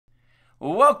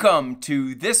Welcome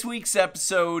to this week's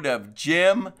episode of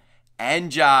Jim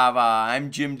and Java.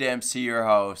 I'm Jim Dempsey, your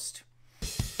host.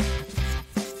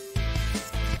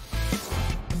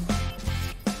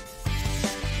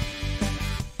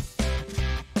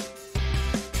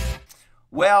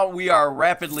 Well, we are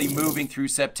rapidly moving through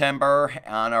September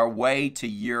on our way to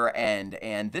year end,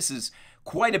 and this is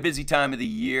quite a busy time of the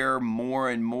year. More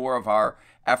and more of our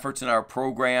efforts and our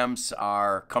programs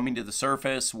are coming to the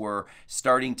surface. We're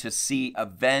starting to see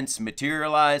events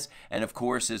materialize, and of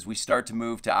course, as we start to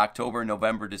move to October,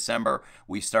 November, December,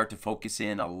 we start to focus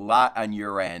in a lot on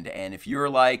year end. And if you're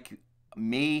like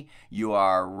me, you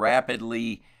are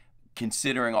rapidly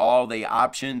considering all the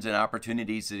options and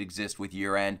opportunities that exist with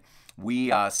year end.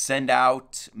 We send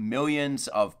out millions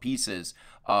of pieces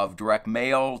of direct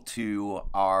mail to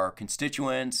our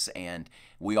constituents, and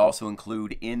we also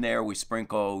include in there, we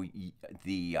sprinkle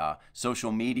the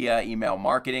social media, email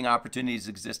marketing opportunities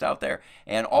exist out there,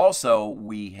 and also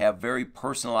we have very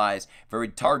personalized, very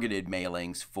targeted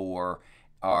mailings for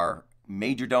our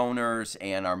major donors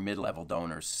and our mid-level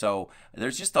donors. So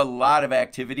there's just a lot of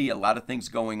activity, a lot of things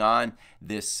going on.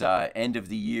 This end of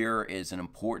the year is an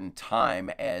important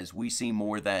time as we see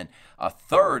more than a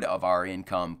third of our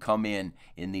income come in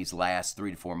these last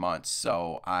 3 to 4 months.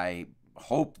 So I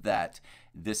hope that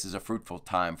this is a fruitful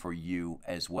time for you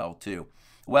as well too.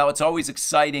 Well, it's always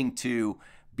exciting to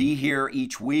be here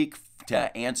each week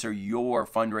to answer your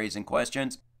fundraising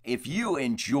questions. If you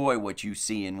enjoy what you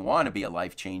see and want to be a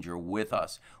life changer with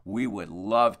us, we would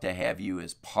love to have you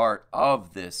as part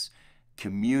of this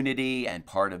community and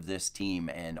part of this team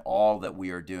and all that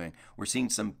we are doing. We're seeing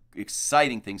some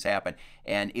exciting things happen.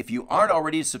 And if you aren't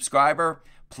already a subscriber,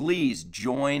 please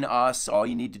join us. All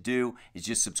you need to do is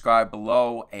just subscribe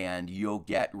below and you'll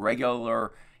get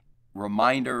regular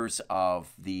reminders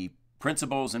of the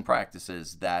principles and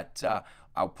practices that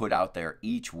I'll put out there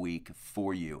each week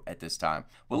for you at this time.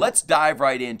 Well, let's dive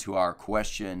right into our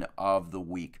question of the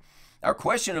week. Our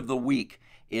question of the week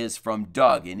is from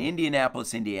Doug in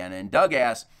Indianapolis, Indiana. And Doug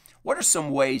asks, what are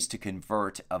some ways to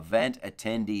convert event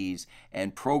attendees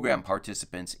and program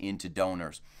participants into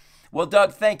donors? Well,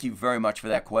 Doug, thank you very much for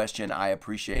that question. I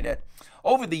appreciate it.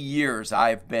 Over the years,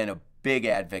 I've been a big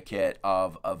advocate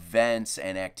of events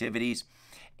and activities.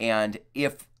 And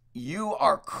if you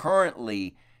are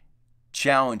currently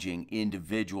challenging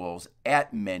individuals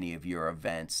at many of your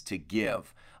events to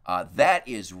give, that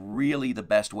is really the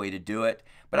best way to do it.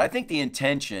 But I think the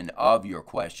intention of your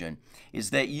question is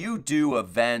that you do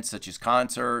events such as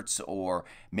concerts or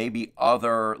maybe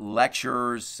other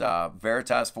lectures,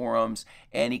 Veritas forums,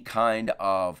 any kind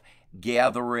of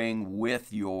gathering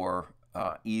with your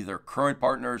either current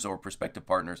partners or prospective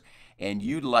partners, and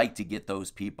you'd like to get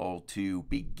those people to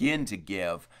begin to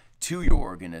give to your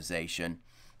organization.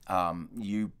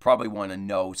 You probably want to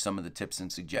know some of the tips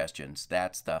and suggestions.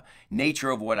 That's the nature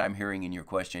of what I'm hearing in your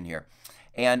question here.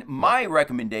 And my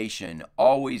recommendation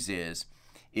always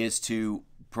is to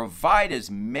provide as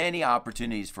many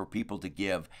opportunities for people to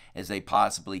give as they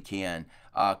possibly can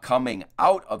coming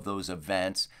out of those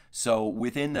events. So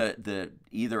within the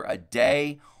either a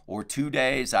day or 2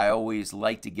 days, I always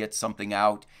like to get something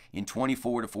out in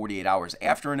 24 to 48 hours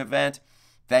after an event,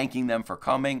 thanking them for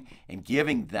coming and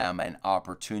giving them an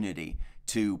opportunity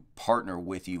to partner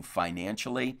with you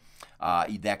financially.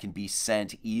 That can be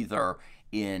sent either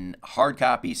in hard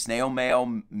copy, snail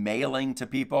mail, mailing to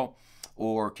people,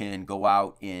 or can go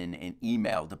out in an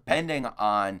email, depending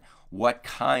on what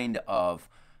kind of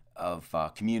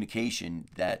communication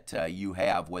that you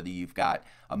have, whether you've got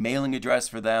a mailing address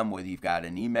for them, whether you've got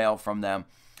an email from them.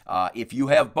 If you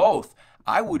have both,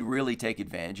 I would really take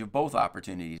advantage of both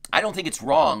opportunities. I don't think it's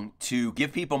wrong to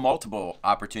give people multiple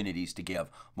opportunities to give,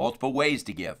 multiple ways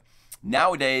to give.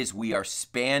 Nowadays, we are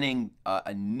spanning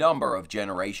a number of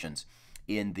generations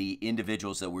in the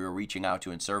individuals that we're reaching out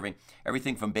to and serving,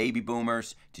 everything from baby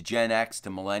boomers to Gen X to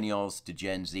millennials to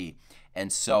Gen Z.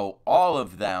 And so all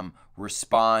of them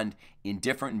respond in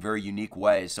different and very unique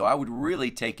ways. So I would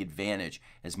really take advantage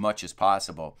as much as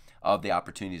possible of the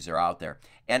opportunities that are out there.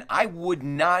 And I would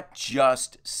not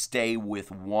just stay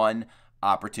with one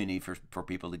opportunity for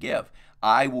people to give.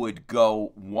 I would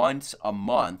go once a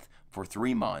month for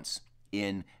 3 months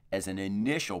as an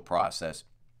initial process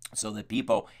so that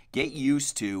people get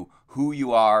used to who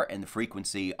you are and the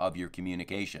frequency of your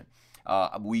communication.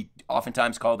 We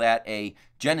oftentimes call that a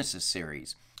Genesis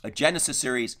series. A Genesis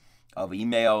series of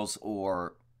emails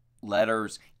or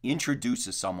letters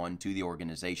introduces someone to the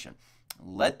organization.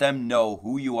 Let them know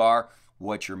who you are,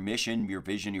 what your mission, your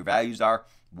vision, your values are,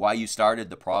 why you started,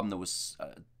 the problem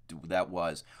that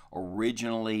was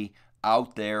originally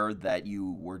out there that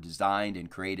you were designed and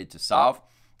created to solve,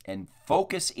 and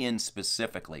focus in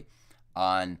specifically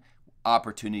on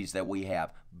opportunities that we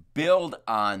have. Build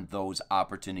on those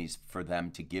opportunities for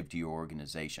them to give to your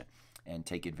organization and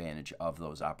take advantage of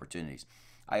those opportunities.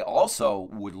 I also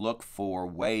would look for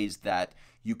ways that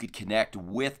you could connect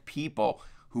with people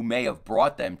who may have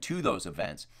brought them to those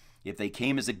events. If they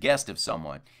came as a guest of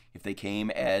someone, if they came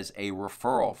as a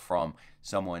referral from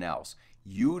someone else,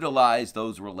 utilize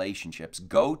those relationships.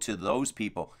 Go to those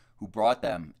people who brought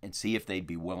them and see if they'd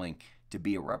be willing to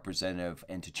be a representative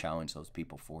and to challenge those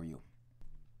people for you.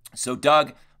 So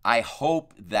Doug, I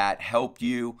hope that helped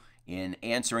you in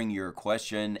answering your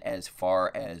question as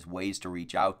far as ways to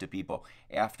reach out to people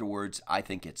afterwards. I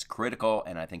think it's critical,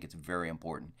 and I think it's very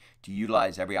important to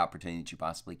utilize every opportunity that you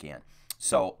possibly can.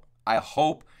 So I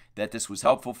hope that this was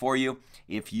helpful for you.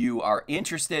 If you are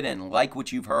interested and like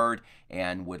what you've heard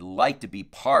and would like to be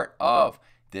part of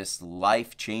this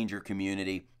life changer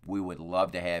community, we would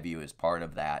love to have you as part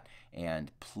of that.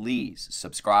 And please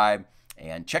subscribe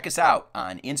and check us out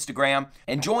on Instagram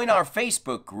and join our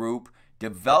Facebook group,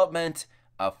 Development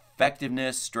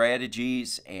Effectiveness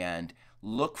Strategies, and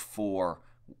look for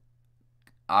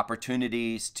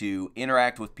opportunities to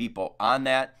interact with people on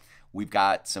that. We've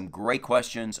got some great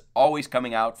questions always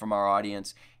coming out from our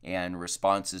audience and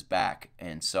responses back.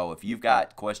 And so if you've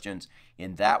got questions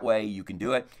in that way, you can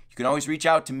do it. You can always reach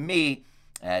out to me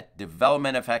at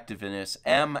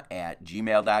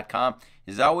developmenteffectivenessm@gmail.com.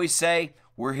 As I always say,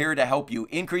 we're here to help you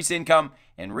increase income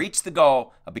and reach the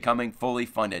goal of becoming fully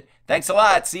funded. Thanks a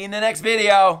lot. See you in the next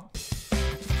video.